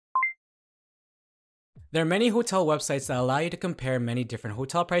There are many hotel websites that allow you to compare many different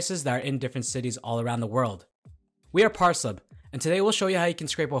hotel prices that are in different cities all around the world. We are Parsub, and today we'll show you how you can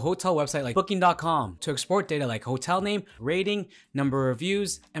scrape a hotel website like Booking.com to export data like hotel name, rating, number of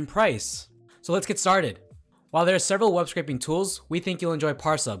reviews, and price. So let's get started. While there are several web scraping tools, we think you'll enjoy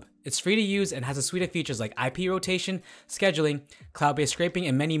Parsub. It's free to use and has a suite of features like IP rotation, scheduling, cloud-based scraping,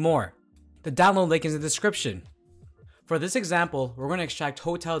 and many more. The download link is in the description. For this example, we're going to extract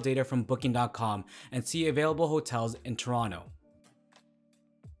hotel data from Booking.com and see available hotels in Toronto.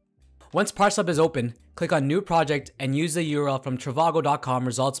 Once Parsub is open, click on New Project and use the URL from Trivago.com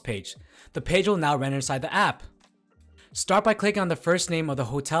results page. The page will now render inside the app. Start by clicking on the first name of the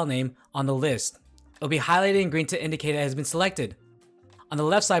hotel name on the list. It'll be highlighted in green to indicate it has been selected. On the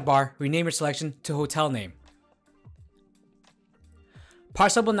left sidebar, rename your selection to hotel name.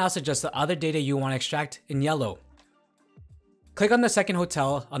 Parsub will now suggest the other data you want to extract in yellow. Click on the second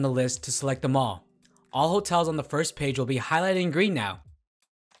hotel on the list to select them all. All hotels on the first page will be highlighted in green now.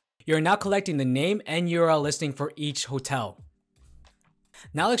 You are now collecting the name and URL listing for each hotel.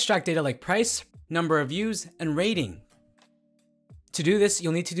 Now extract data like price, number of views, and rating. To do this,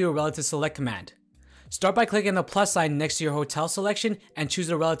 you'll need to do a relative select command. Start by clicking the plus sign next to your hotel selection and choose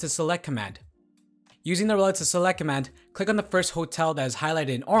the relative select command. Using the relative select command, click on the first hotel that is highlighted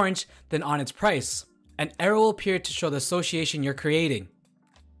in orange, then on its price. An arrow will appear to show the association you're creating.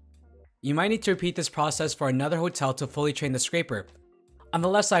 You might need to repeat this process for another hotel to fully train the scraper. On the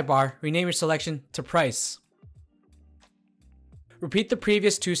left sidebar, rename your selection to price. Repeat the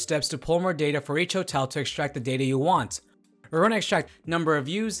previous two steps to pull more data for each hotel to extract the data you want. We're going to extract number of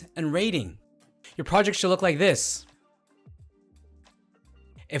views and rating. Your project should look like this.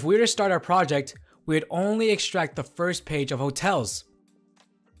 If we were to start our project, we would only extract the first page of hotels.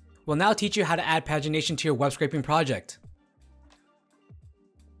 We'll now teach you how to add pagination to your web scraping project.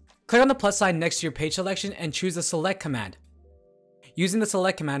 Click on the plus sign next to your page selection and choose the select command. Using the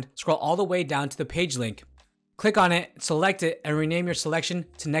select command, scroll all the way down to the page link. Click on it, select it, and rename your selection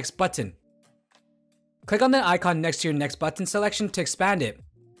to next button. Click on the icon next to your next button selection to expand it.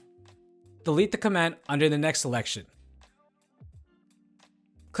 Delete the command under the next selection.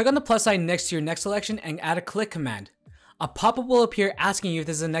 Click on the plus sign next to your next selection and add a click command. A pop-up will appear asking you if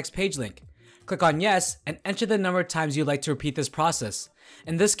this is the next page link. Click on yes and enter the number of times you'd like to repeat this process.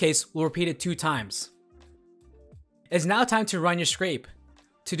 In this case, we'll repeat it 2 times. It's now time to run your scrape.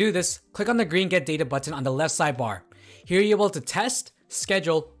 To do this, click on the green Get Data button on the left sidebar. Here you're able to test,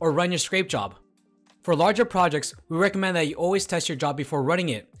 schedule, or run your scrape job. For larger projects, we recommend that you always test your job before running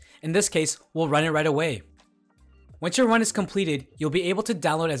it. In this case, we'll run it right away. Once your run is completed, you'll be able to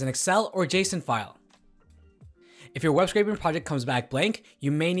download as an Excel or JSON file. If your web scraping project comes back blank,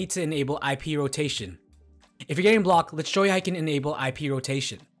 you may need to enable IP rotation. If you're getting blocked, let's show you how you can enable IP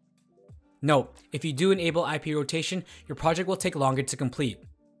rotation. Note, if you do enable IP rotation, your project will take longer to complete.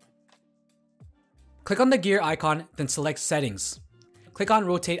 Click on the gear icon, then select Settings. Click on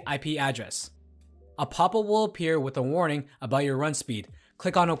Rotate IP Address. A pop-up will appear with a warning about your run speed.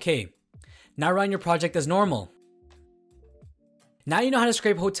 Click on OK. Now run your project as normal. Now you know how to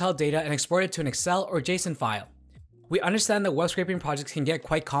scrape hotel data and export it to an Excel or JSON file. We understand that web scraping projects can get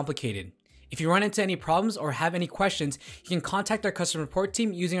quite complicated. If you run into any problems or have any questions, you can contact our customer support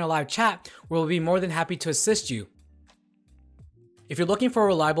team using our live chat, where we'll be more than happy to assist you. If you're looking for a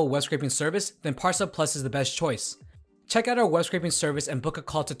reliable web scraping service, then Parsub Plus is the best choice. Check out our web scraping service and book a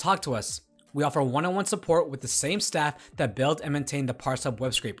call to talk to us. We offer one-on-one support with the same staff that build and maintain the Parsub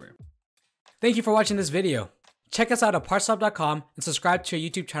web scraper. Thank you for watching this video. Check us out at parsub.com and subscribe to our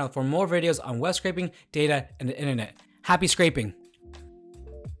YouTube channel for more videos on web scraping, data, and the internet. Happy scraping!